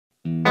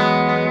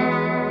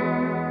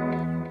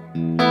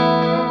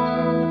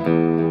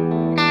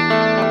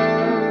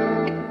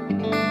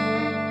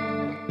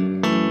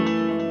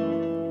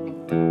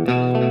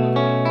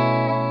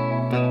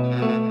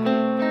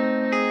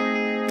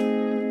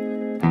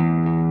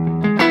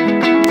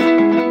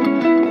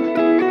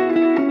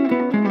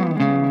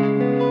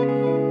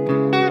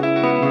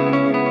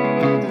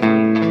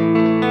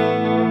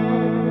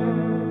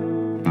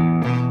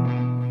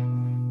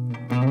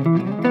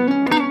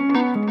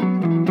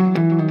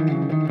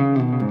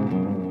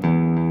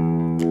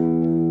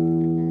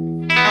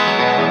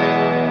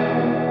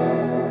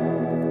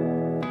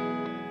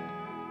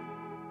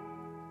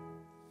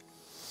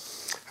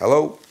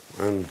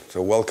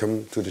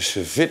welcome to this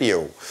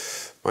video.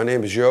 My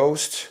name is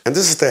Joost and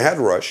this is the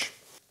HeadRush.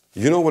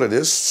 You know what it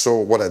is, so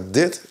what I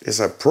did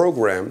is I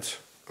programmed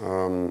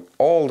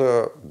all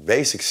the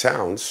basic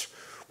sounds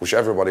which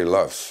everybody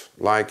loves.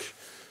 Like,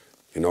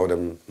 you know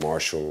them,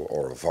 Marshall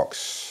or a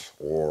Vox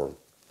or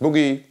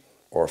Boogie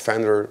or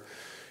Fender.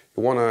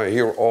 You want to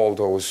hear all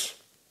those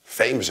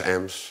famous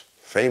amps,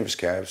 famous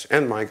cabs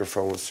and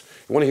microphones.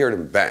 You want to hear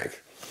them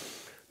back.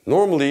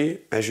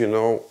 Normally, as you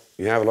know,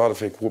 you have a lot of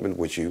equipment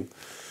with you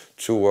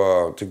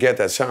to get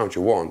that sound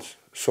you want.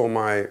 So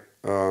I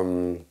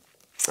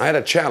had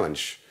a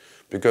challenge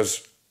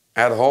because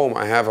at home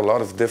I have a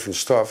lot of different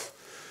stuff,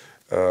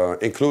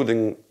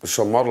 including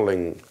some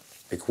modeling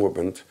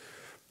equipment.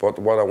 But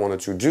what I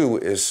wanted to do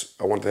is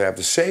I wanted to have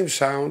the same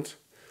sound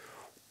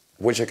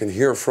which I can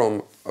hear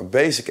from a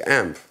basic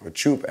amp, a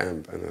tube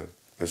amp and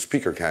a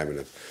speaker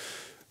cabinet.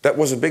 That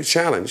was a big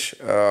challenge,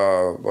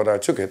 but I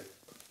took it.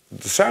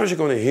 The sounds you're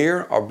going to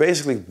hear are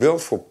basically built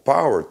for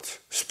powered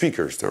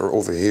speakers. They're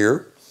over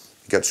here.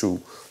 You get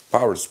two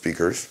powered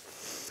speakers.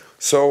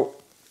 So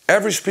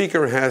every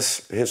speaker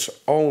has his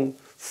own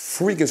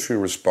frequency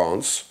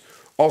response,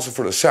 also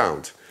for the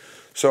sound.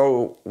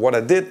 So what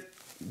I did,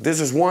 this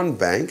is one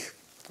bank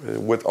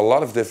with a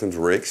lot of different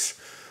rigs.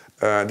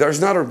 There's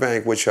another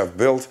bank which I've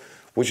built,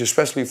 which is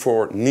especially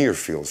for near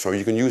field. So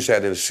you can use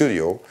that in the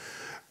studio.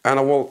 And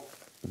I will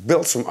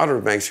build some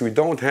other banks so you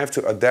don't have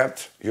to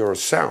adapt your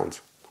sound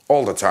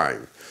all the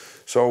time.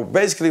 So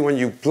basically when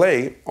you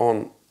play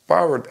on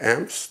powered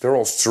amps, they're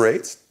all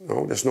straight.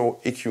 No, there's no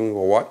EQing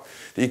or what.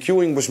 The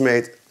EQing was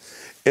made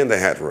in the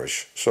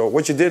HeadRush. So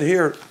what you did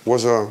here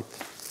was a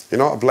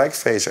black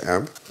phase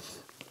amp,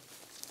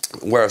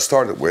 where I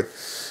started with.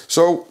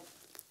 So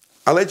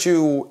I'll let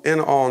you in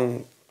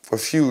on a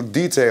few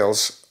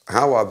details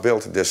how I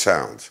built this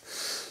sound.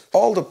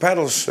 All the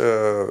pedals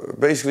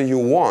basically you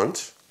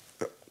want,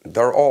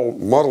 they're all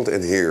modeled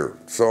in here.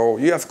 So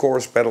you have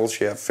chorus pedals,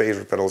 you have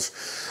phaser pedals.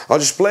 I'll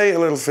just play a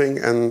little thing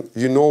and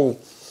you know,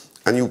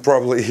 and you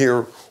probably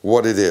hear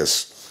what it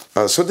is.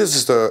 So this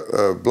is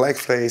the black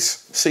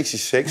phase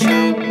 66. So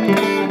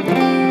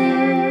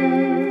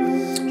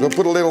I'll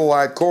put a little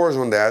light chorus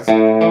on that.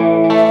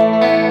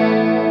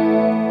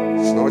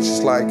 So it's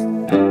just like,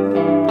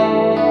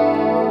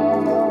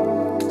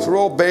 so they're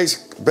all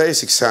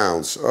basic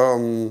sounds.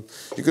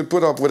 You could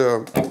put up with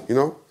a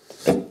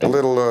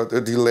little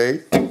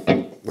delay,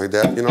 like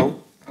that, you know.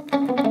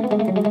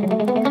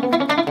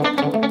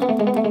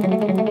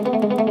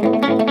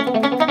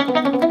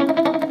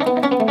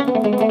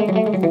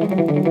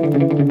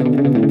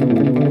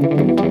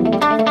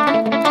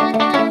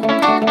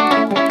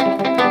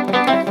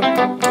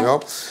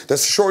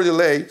 That's a short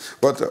delay,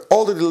 but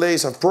all the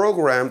delays I've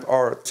programmed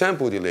are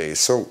tempo delays.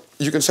 So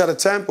you can set a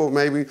tempo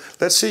maybe.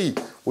 Let's see,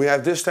 we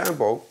have this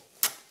tempo.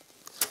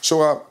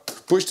 So I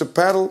push the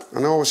pedal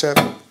and I always have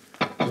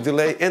the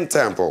delay in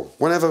tempo.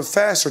 When I have a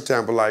faster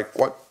tempo, like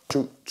 1,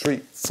 2,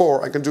 3,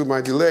 4, I can do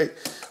my delay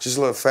just a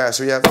little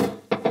faster. You have,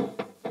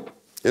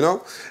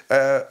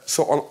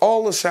 so on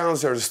all the sounds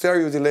there's a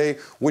stereo delay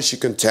which you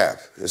can tap.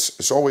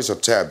 It's always a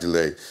tap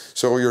delay,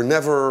 so you're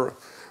never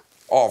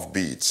off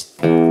beat.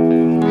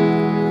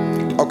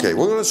 Okay,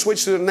 we're going to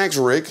switch to the next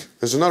rig.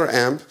 There's another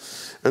amp,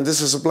 and this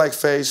is a black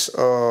phase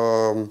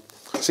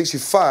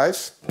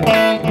 65.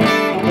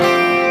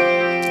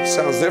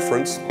 Sounds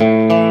different.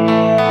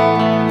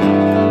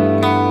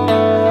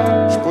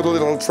 Just put a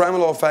little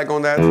tremolo effect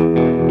on that.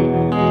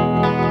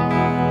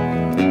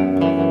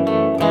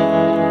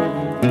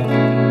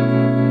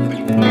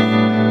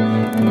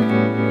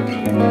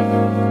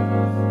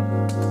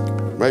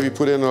 Maybe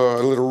put in a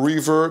little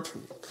reverb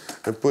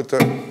and put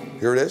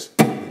here it is.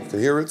 You can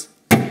hear it.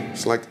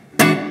 It's like so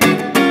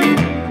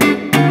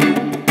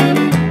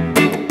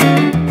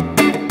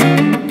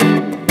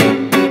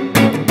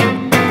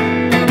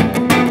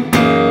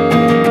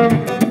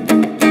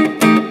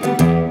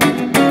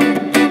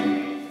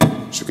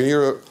you can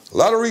hear a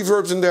lot of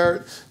reverbs in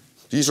there.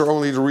 These are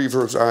only the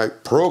reverbs I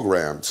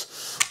programmed.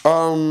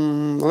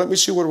 Let me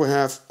see what we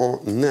have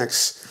on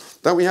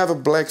next. Then we have a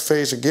black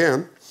phase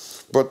again,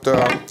 but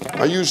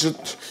I use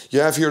it.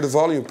 You have here the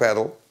volume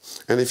pedal.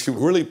 And if you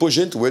really push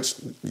into it,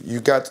 you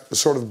got a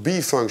sort of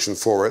B function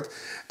for it.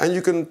 And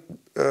you can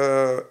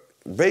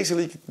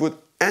basically put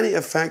any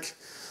effect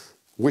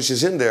which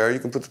is in there, you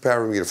can put the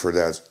parameter for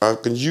that. I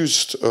can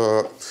use,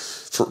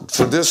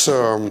 for this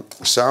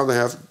sound I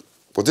have,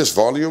 with this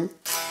volume,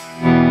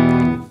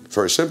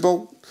 very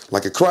simple,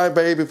 like a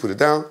crybaby, put it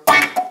down.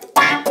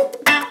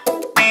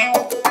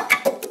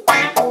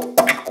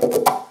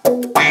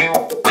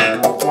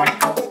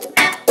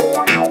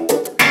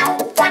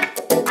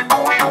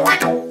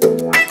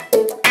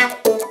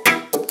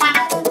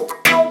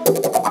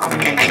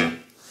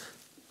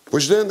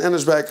 Push it in and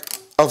it's back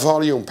a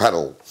volume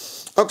pedal.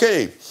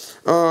 Okay,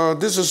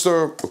 this is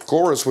the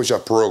chorus which I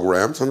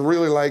programmed and I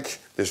really like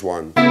this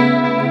one.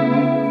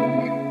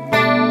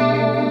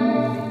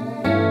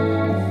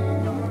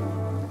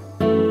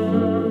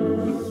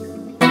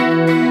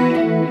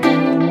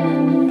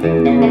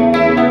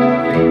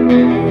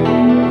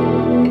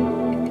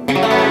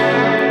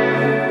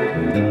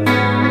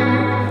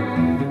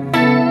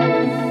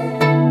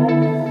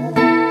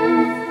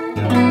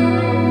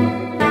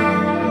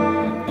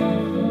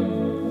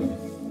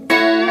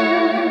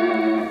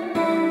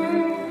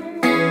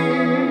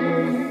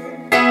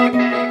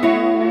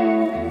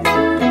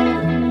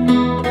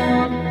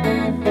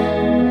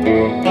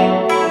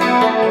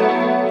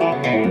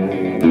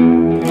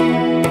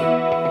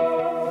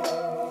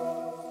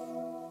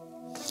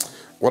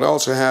 What I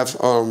also have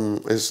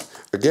is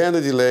again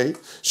a delay.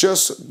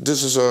 Just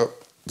this is the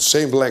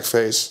same black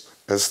face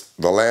as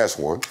the last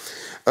one.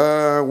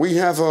 We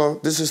have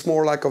this is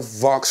more like a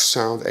Vox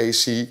sound,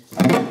 AC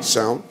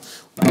sound.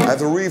 I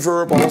have a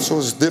reverb also,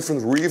 it's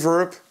different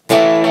reverb.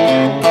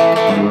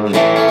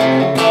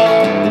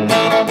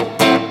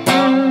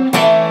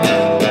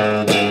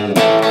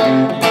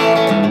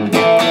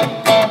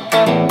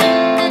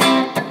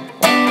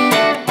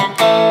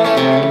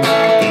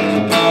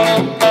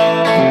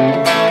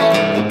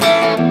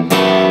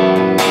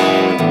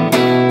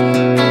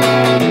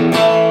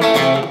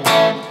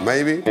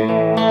 Maybe.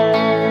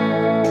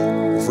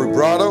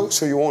 Vibrato,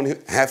 so you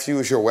won't have to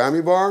use your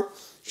whammy bar.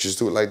 Just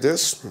do it like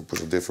this. Put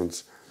a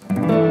different.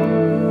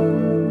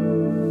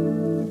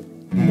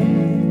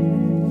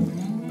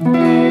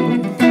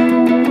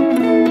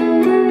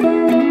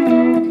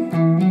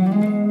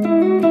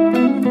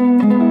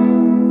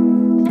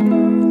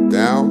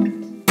 Down.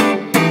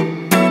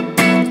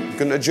 You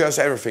can adjust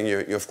everything,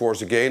 you of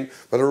course, again,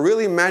 but I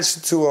really matched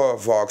it to a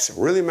Vox,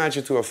 really matched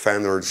it to a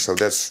Fender, so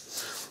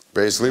that's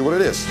basically what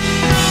it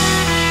is.